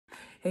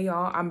Hey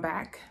y'all, I'm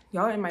back.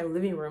 Y'all are in my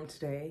living room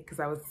today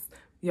because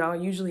y'all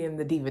usually in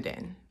the diva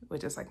den,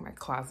 which is like my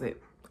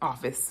closet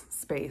office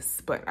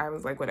space, but I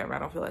was like, whatever, I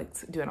don't feel like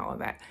doing all of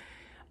that.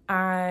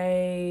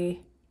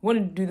 I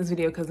wanted to do this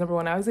video because number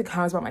one, I always get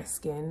comments about my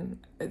skin.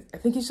 I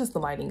think it's just the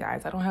lighting,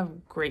 guys. I don't have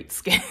great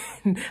skin.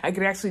 I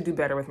could actually do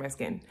better with my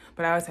skin,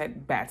 but I always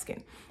had bad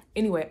skin.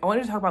 Anyway, I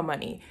wanted to talk about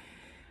money.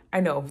 I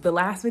know the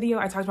last video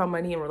I talked about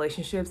money and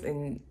relationships,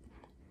 and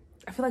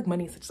I feel like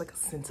money is such like a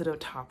sensitive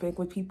topic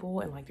with people,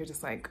 and like they're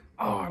just like,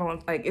 oh, I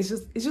don't like, it's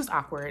just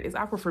awkward. It's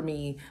awkward for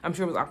me. I'm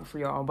sure it was awkward for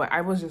y'all, but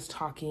I was just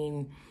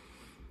talking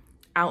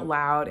out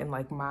loud, and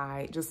like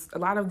just a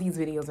lot of these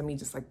videos of me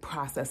just like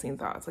processing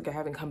thoughts. Like I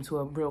haven't come to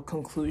a real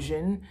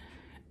conclusion,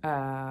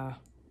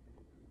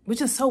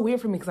 which is so weird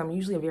for me because I'm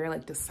usually a very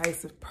like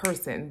decisive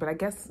person, but I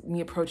guess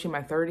me approaching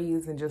my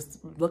 30s and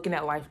just looking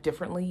at life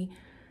differently,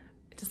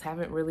 I just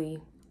haven't really,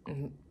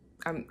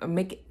 I'm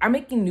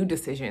making new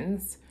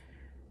decisions,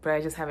 but I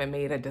just haven't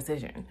made a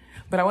decision.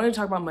 But I want to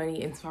talk about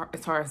money as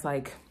far as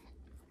like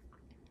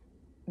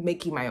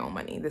making my own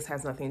money. This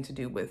has nothing to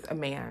do with a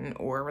man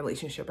or a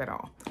relationship at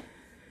all.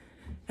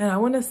 And I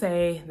want to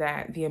say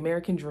that the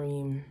American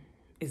dream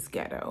is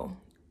ghetto.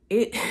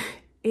 It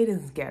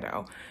is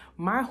ghetto.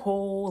 My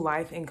whole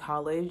life in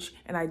college,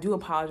 and I do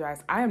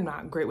apologize, I am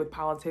not great with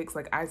politics.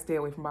 Like I stay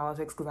away from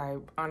politics because I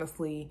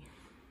honestly,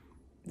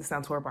 this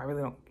sounds horrible, I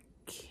really don't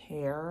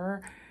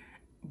care.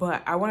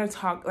 But I want to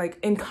talk, like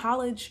in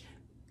college,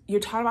 you're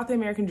taught about the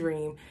American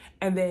dream,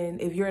 and then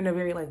if you're in a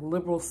very like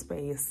liberal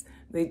space,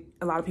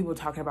 a lot of people are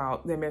talking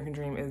about the American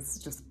dream is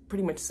just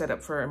pretty much set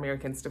up for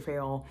Americans to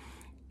fail.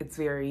 It's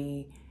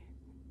very,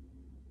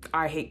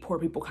 I hate poor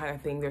people kind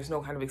of thing. There's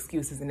no kind of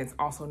excuses, and it's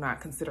also not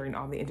considering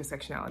all the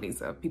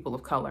intersectionalities of people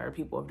of color,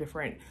 people of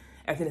different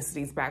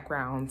ethnicities,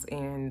 backgrounds,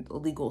 and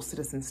legal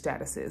citizen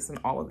statuses, and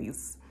all of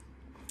these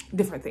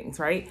different things,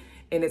 right?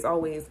 And it's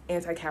always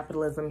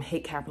anti-capitalism,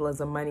 hate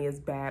capitalism, money is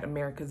bad,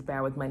 America's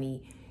bad with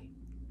money,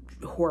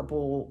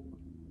 horrible,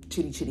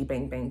 chitty chitty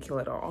bang bang, kill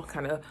it all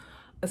kind of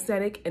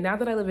aesthetic. And now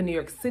that I live in New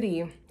York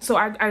City, so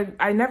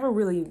I never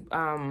really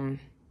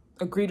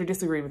agreed or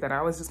disagreed with that. I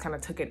always just kind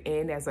of took it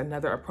in as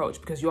another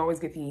approach, because you always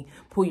get the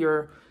pull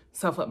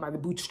yourself up by the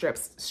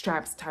bootstraps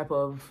type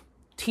of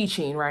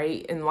teaching,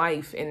 right, in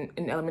life, in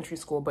elementary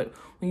school. But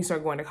when you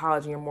start going to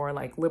college and you're more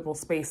like liberal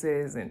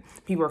spaces and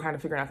people are kind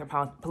of figuring out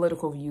their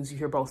political views, you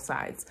hear both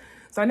sides.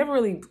 So I never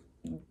really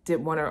did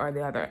one or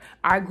the other.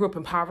 I grew up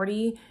in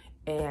poverty,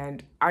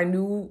 and I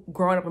knew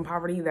growing up in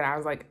poverty that I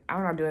was like,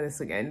 I'm not doing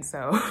this again.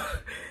 So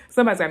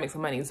somebody's gotta make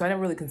some money. So I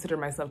never really considered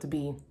myself to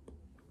be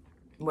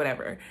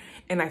whatever.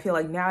 And I feel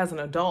like now as an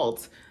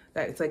adult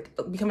that it's like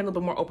becoming a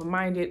little bit more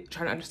open-minded,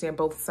 trying to understand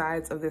both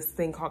sides of this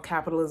thing called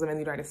capitalism in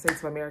the United States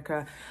of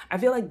America. I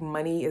feel like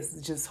money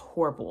is just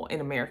horrible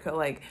in America.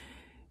 Like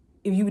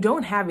if you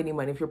don't have any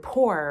money, if you're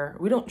poor,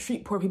 we don't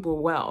treat poor people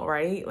well,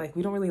 right? Like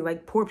we don't really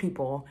like poor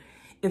people.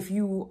 If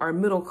you are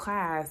middle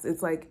class,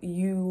 it's like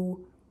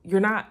you're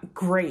not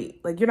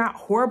great. Like you're not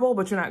horrible,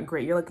 but you're not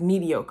great. You're like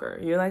mediocre.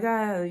 You're like,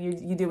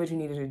 you did what you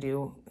needed to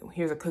do.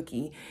 Here's a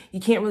cookie. You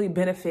can't really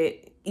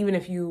benefit, even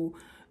if you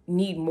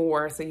need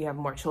more, so you have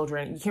more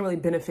children, you can't really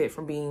benefit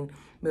from being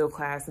middle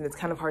class, and it's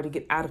kind of hard to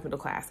get out of middle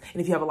class.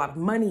 And if you have a lot of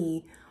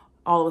money,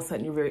 all of a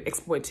sudden you're very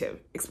exploitive.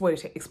 I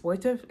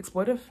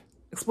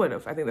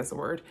think that's the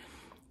word.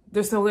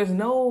 There's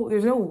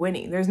no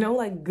winning. There's no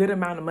like good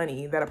amount of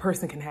money that a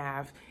person can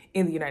have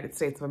in the United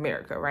States of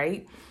America,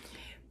 right?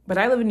 But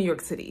I live in New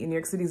York City, and New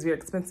York City is very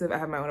expensive. I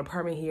have my own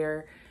apartment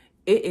here.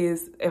 It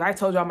is, if I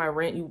told y'all my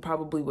rent, you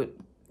probably would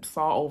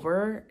fall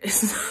over.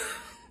 So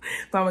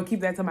I'm gonna keep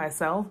that to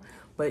myself,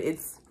 but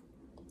it's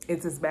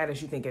as bad as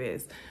you think it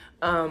is.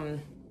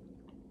 And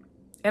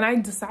I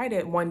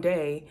decided one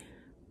day,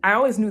 I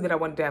always knew that I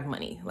wanted to have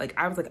money. Like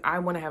I was like, I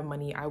want to have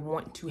money. I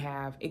want to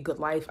have a good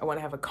life. I want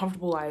to have a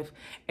comfortable life.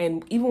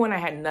 And even when I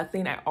had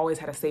nothing, I always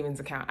had a savings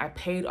account. I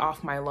paid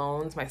off my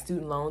loans, my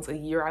student loans, a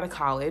year out of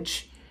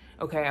college.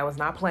 Okay, I was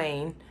not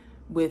playing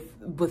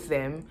with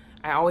them.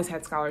 I always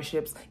had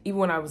scholarships. Even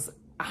when I was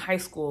a high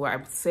schooler, I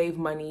would save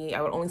money.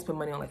 I would only spend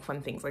money on like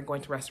fun things, like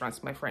going to restaurants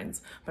with my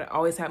friends. But I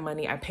always had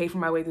money. I paid for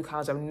my way through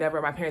college.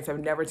 My parents have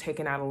never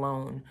taken out a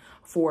loan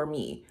for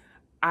me.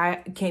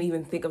 I can't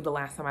even think of the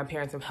last time my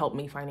parents have helped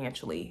me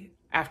financially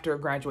after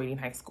graduating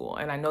high school.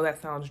 And I know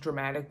that sounds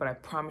dramatic, but I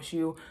promise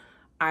you,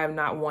 I have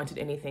not wanted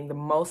anything. The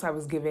most I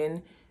was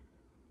given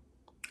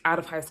out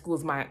of high school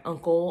is my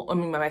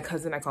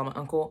cousin, I call him my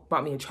uncle,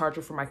 bought me a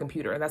charger for my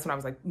computer. And that's when I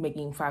was like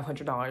making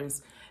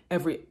 $500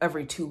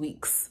 every 2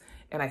 weeks.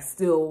 And I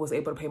still was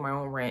able to pay my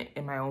own rent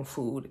and my own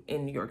food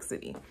in New York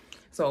City.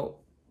 So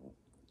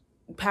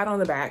pat on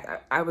the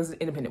back, I was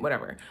independent,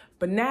 whatever.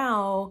 But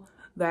now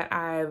that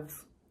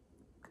I've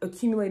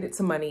accumulated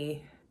some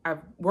money, I've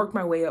worked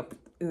my way up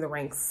in the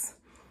ranks,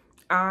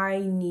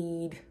 I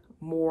need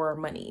more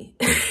money.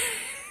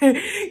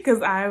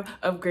 Because I've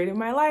upgraded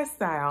my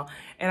lifestyle.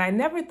 And I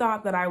never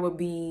thought that I would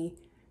be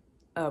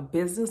a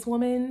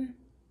businesswoman.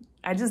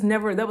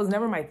 That was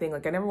never my thing.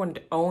 Like I never wanted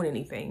to own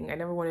anything. I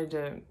never wanted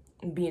to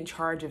be in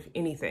charge of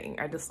anything.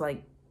 I just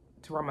like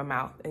to run my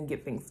mouth and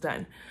get things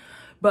done.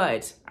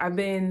 But I've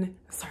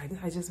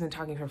just been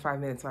talking for 5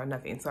 minutes about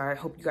nothing. So I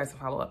hope you guys can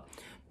follow up.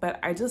 But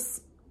I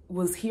just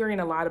was hearing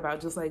a lot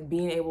about just like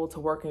being able to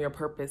work on your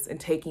purpose and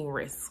taking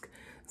risk.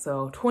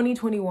 So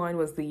 2021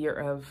 was the year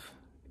of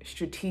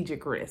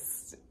strategic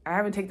risks. I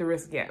haven't taken the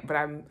risk yet, but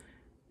I'm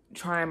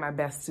trying my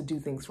best to do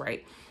things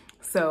right.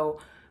 So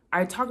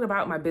I talked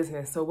about my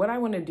business. So what I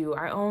want to do,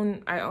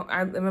 I'm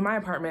in my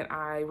apartment,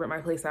 I rent my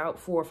place out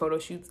for photo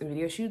shoots and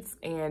video shoots,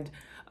 and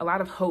a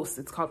lot of hosts,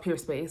 it's called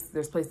Peerspace.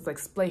 There's places like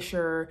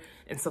Splasher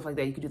and stuff like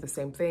that. You could do the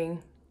same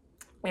thing.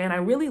 And I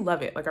really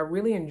love it. Like, I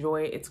really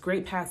enjoy it. It's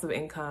great passive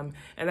income.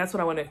 And that's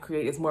what I want to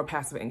create, is more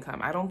passive income.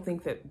 I don't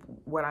think that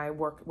what I'm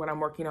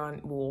working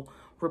on will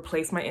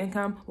replace my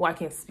income. Well, I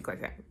can't speak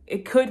like that.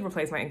 It could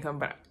replace my income,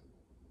 but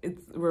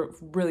we're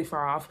really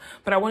far off.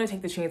 But I want to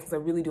take the chance because I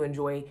really do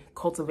enjoy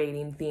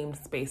cultivating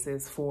themed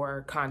spaces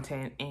for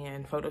content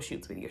and photo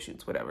shoots, video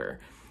shoots, whatever.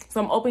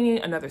 So I'm opening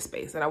another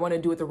space, and I want to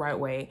do it the right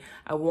way.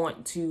 I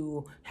want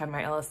to have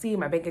my LLC,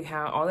 my bank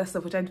account, all that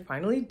stuff, which I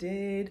finally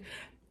did.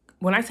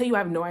 When I tell you I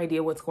have no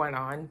idea what's going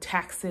on,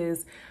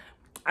 taxes,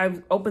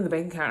 I've opened the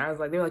bank account. I was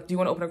like, they're like, do you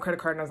want to open a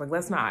credit card? And I was like,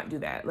 let's not do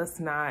that. Let's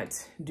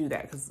not do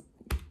that because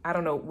I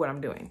don't know what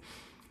I'm doing.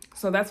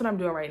 So that's what I'm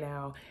doing right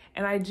now.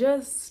 And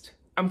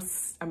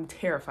I'm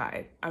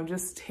terrified. I'm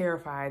just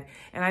terrified.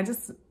 And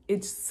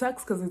it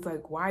sucks because it's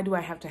like, why do I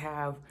have to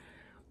have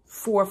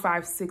 4,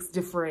 5, 6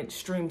 different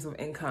streams of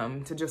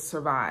income to just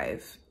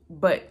survive?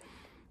 But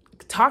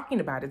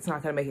talking about it's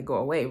not going to make it go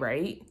away,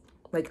 right?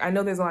 Like, I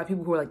know there's a lot of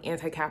people who are like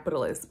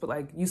anti-capitalist, but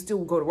like, you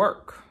still go to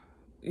work,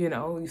 you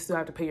know, you still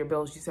have to pay your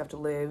bills, you still have to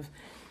live.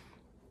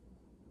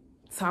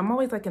 So I'm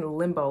always like in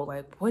limbo,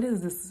 like, what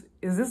is this?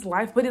 Is this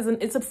life? But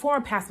it's a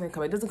form of passive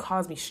income. It doesn't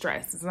cause me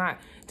stress. It's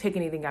not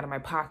taking anything out of my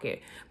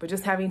pocket, but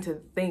just having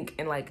to think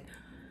and like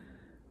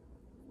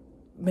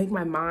make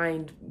my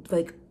mind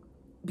like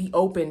be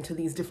open to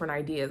these different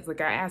ideas. Like,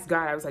 I asked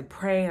God, I was like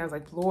praying, I was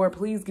like, Lord,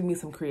 please give me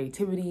some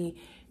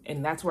creativity.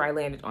 And that's where I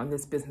landed on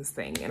this business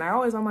thing. And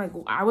I'm like,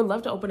 well, I would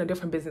love to open a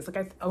different business.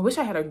 Like, I wish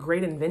I had a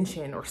great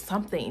invention or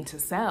something to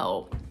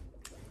sell.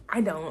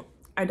 I don't.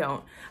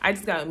 I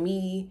just got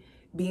me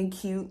being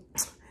cute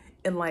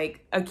and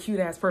like a cute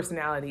ass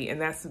personality. And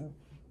that's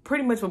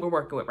pretty much what we're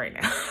working with right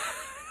now.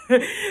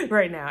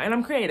 Right now. And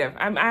I'm creative.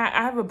 I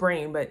have a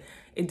brain, but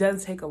it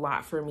does take a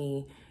lot for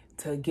me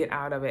to get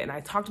out of it. And I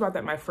talked about that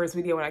in my first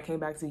video when I came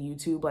back to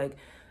YouTube. Like,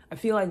 I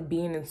feel like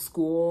being in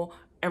school,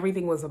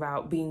 everything was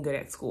about being good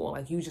at school.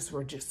 Like,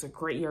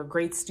 you're a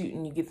great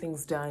student, you get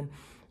things done.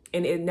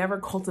 And it never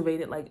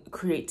cultivated like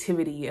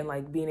creativity and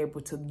like being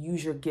able to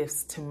use your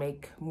gifts to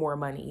make more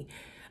money.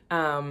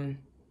 And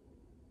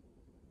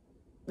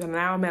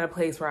now I'm at a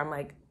place where I'm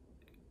like,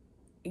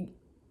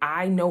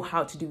 I know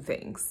how to do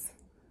things.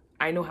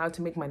 I know how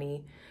to make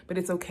money, but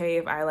it's okay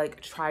if I like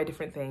try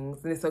different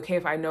things. And it's okay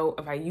if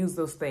I use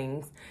those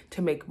things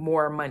to make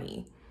more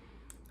money.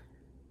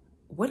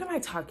 What am I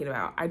talking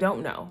about? I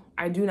don't know.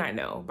 I do not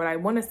know. But I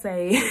want to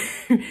say,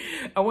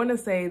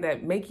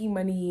 that making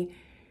money,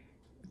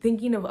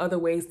 thinking of other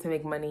ways to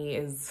make money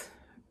is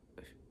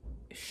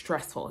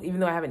stressful, even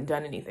though I haven't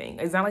done anything.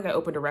 It's not like I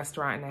opened a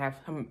restaurant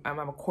and I'm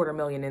a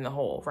 $250,000 in the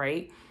hole,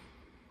 right?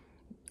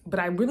 But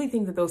I really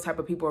think that those type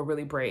of people are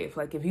really brave.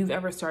 Like, if you've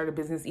ever started a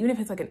business, even if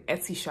it's like an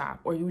Etsy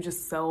shop or you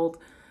just sold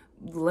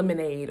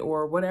lemonade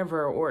or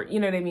whatever, or, you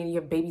know what I mean?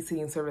 You have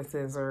babysitting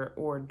services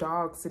or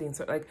dog sitting.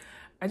 Like,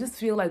 I just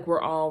feel like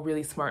we're all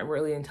really smart and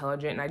really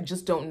intelligent. And I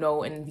just don't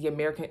know, in the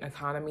American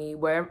economy,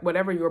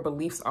 whatever your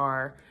beliefs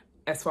are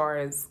as far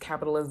as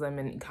capitalism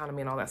and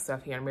economy and all that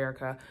stuff here in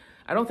America,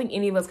 I don't think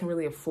any of us can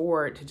really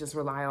afford to just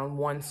rely on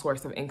one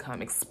source of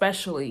income,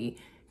 especially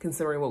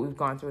considering what we've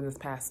gone through in this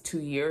past 2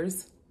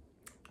 years.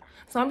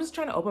 So I'm just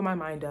trying to open my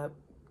mind up,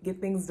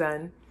 get things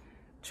done,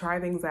 try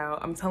things out.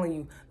 I'm telling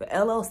you, the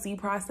LLC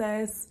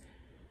process,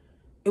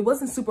 it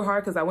wasn't super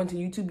hard because I went to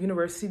YouTube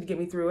University to get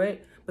me through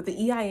it. But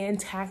the EIN,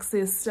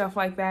 taxes, stuff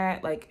like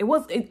that, like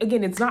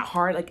again, it's not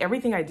hard. Like,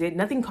 everything I did,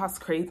 nothing costs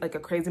a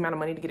crazy amount of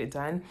money to get it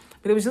done.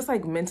 But it was just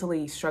like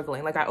mentally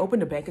struggling. Like, I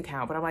opened a bank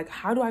account, but I'm like,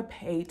 how do I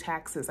pay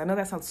taxes? I know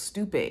that sounds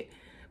stupid,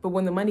 but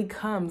when the money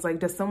comes, like,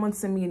 does someone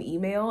send me an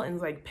email and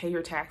like, pay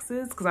your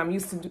taxes? Because I'm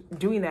used to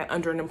doing that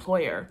under an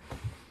employer.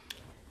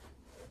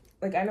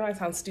 Like, I know I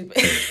sound stupid.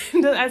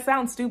 I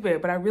sound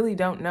stupid, but I really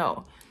don't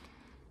know.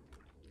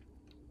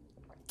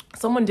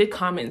 Someone did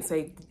comment and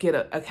say, get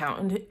an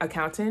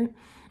accountant.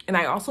 And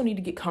I also need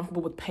to get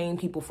comfortable with paying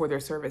people for their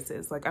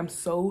services. Like, I'm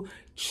so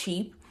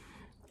cheap.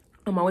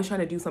 I'm always trying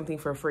to do something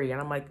for free.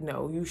 And I'm like,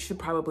 no, you should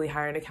probably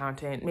hire an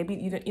accountant. Maybe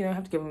you don't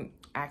have to give them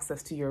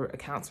access to your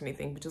accounts or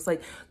anything, but just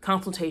like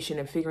consultation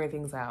and figuring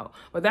things out.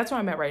 But that's where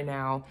I'm at right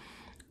now.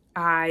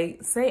 I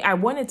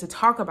wanted to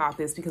talk about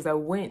this because I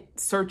went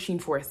searching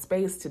for a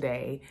space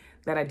today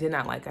that I did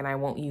not like, and I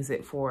won't use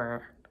it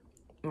for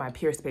my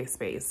Peerspace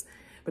space.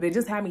 But it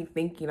just had me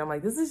thinking, I'm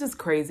like, this is just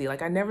crazy.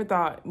 Like, I never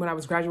thought when I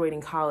was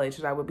graduating college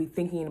that I would be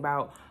thinking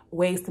about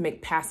ways to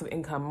make passive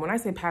income. When I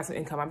say passive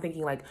income, I'm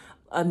thinking like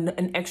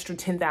an extra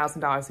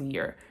 $10,000 a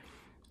year.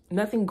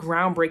 nothing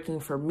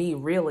groundbreaking for me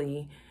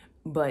really,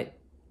 but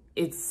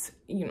it's,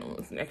 you know,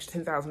 it's an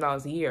extra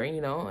 $10,000 a year,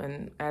 you know,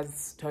 and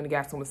as Tony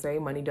Gaston would say,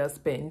 money does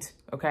spend,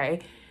 okay?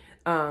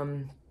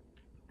 And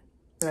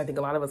I think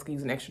a lot of us could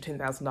use an extra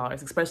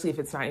 $10,000, especially if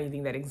it's not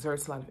anything that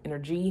exerts a lot of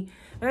energy.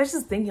 But I was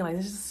just thinking, like,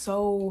 this is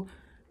so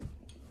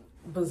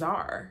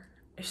bizarre.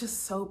 It's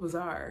just so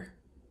bizarre.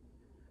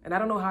 And I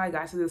don't know how I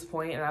got to this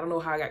point, and I don't know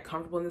how I got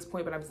comfortable in this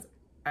point, but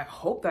I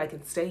hope that I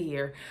can stay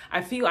here.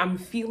 I'm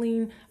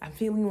feeling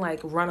like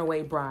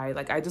runaway bride.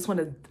 Like, I just want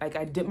to, like,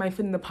 I dipped my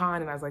foot in the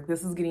pond and I was like,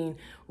 this is getting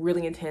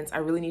really intense. I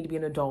really need to be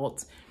an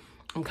adult.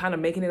 I'm kind of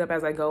making it up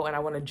as I go, and I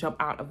want to jump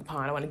out of the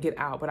pond. I want to get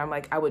out, but I'm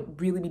like, I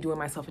would really be doing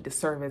myself a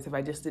disservice if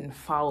I just didn't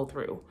follow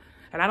through.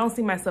 And I don't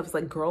see myself as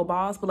like girl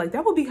boss, but like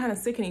that would be kind of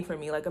sickening for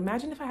me. Like,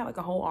 imagine if I had like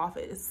a whole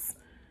office.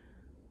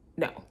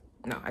 No,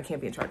 I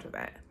can't be in charge of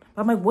that.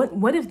 But I'm like,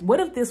 what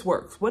if this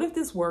works? What if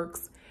this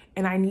works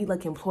and I need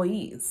like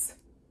employees,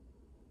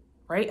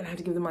 right? And I have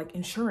to give them like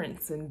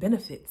insurance and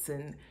benefits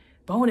and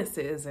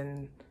bonuses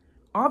and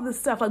all this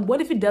stuff. Like,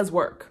 what if it does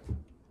work?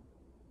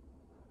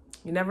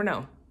 You never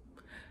know.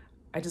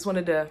 I just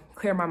wanted to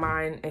clear my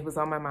mind. It was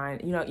on my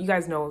mind. You know, you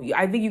guys know,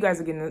 I think you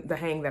guys are getting the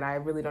hang that I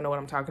really don't know what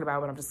I'm talking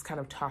about, but I'm just kind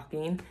of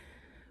talking.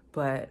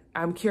 But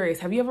I'm curious,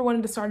 have you ever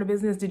wanted to start a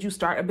business? Did you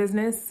start a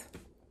business?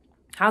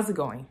 How's it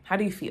going? How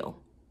do you feel?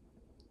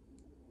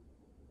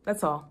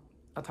 That's all.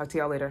 I'll talk to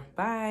y'all later.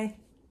 Bye.